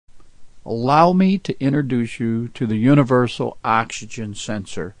allow me to introduce you to the universal oxygen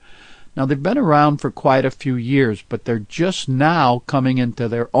sensor. Now, they've been around for quite a few years, but they're just now coming into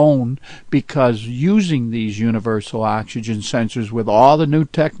their own because using these universal oxygen sensors with all the new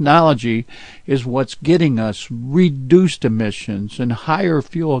technology is what's getting us reduced emissions and higher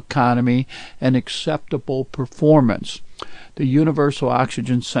fuel economy and acceptable performance. The universal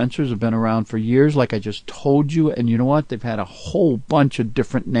oxygen sensors have been around for years, like I just told you, and you know what? They've had a whole bunch of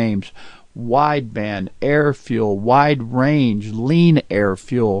different names. Wideband, air fuel, wide range, lean air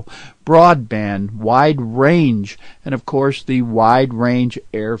fuel, broadband, wide range, and of course the wide range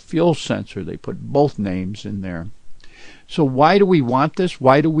air fuel sensor. They put both names in there. So why do we want this?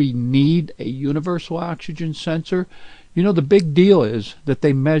 Why do we need a universal oxygen sensor? You know, the big deal is that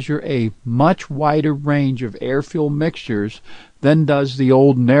they measure a much wider range of air-fuel mixtures than does the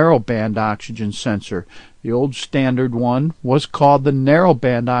old narrowband oxygen sensor. The old standard one was called the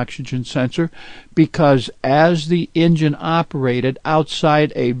narrowband oxygen sensor because as the engine operated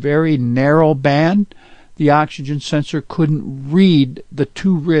outside a very narrow band, the oxygen sensor couldn't read the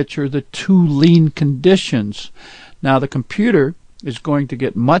too rich or the too lean conditions. Now the computer is going to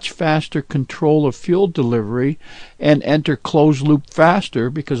get much faster control of fuel delivery and enter closed loop faster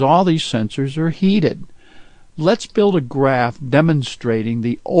because all these sensors are heated. Let's build a graph demonstrating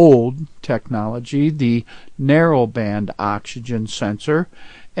the old technology, the narrowband oxygen sensor,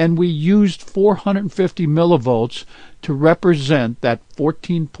 and we used 450 millivolts to represent that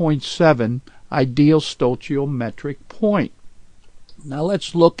 14.7 ideal stoichiometric point. Now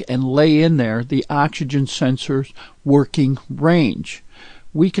let's look and lay in there the oxygen sensor's working range.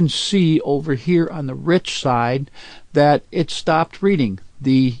 We can see over here on the rich side that it stopped reading.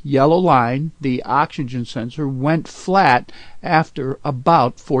 The yellow line, the oxygen sensor, went flat after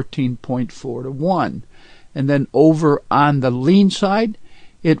about 14.4 to 1. And then over on the lean side,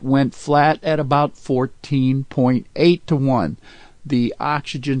 it went flat at about 14.8 to 1. The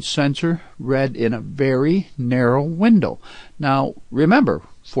oxygen sensor read in a very narrow window. Now remember,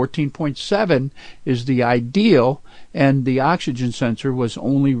 14.7 is the ideal, and the oxygen sensor was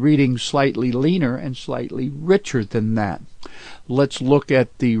only reading slightly leaner and slightly richer than that. Let's look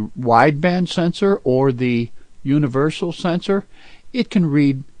at the wideband sensor or the universal sensor. It can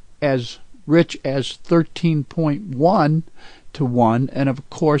read as rich as 13.1 to 1, and of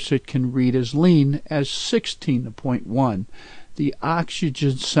course it can read as lean as 16.1. The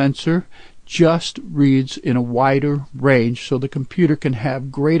oxygen sensor just reads in a wider range so the computer can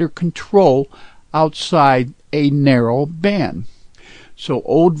have greater control outside a narrow band. So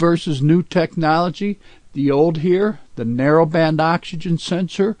old versus new technology. The old here, the narrowband oxygen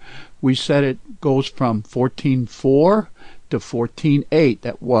sensor, we said it goes from 14.4 to 14.8.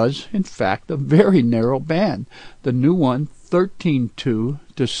 That was, in fact, a very narrow band. The new one, 13.2 to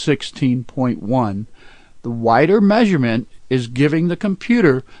 16.1. The wider measurement is giving the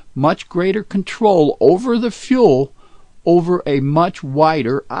computer much greater control over the fuel over a much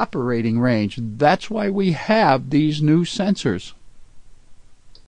wider operating range. That's why we have these new sensors.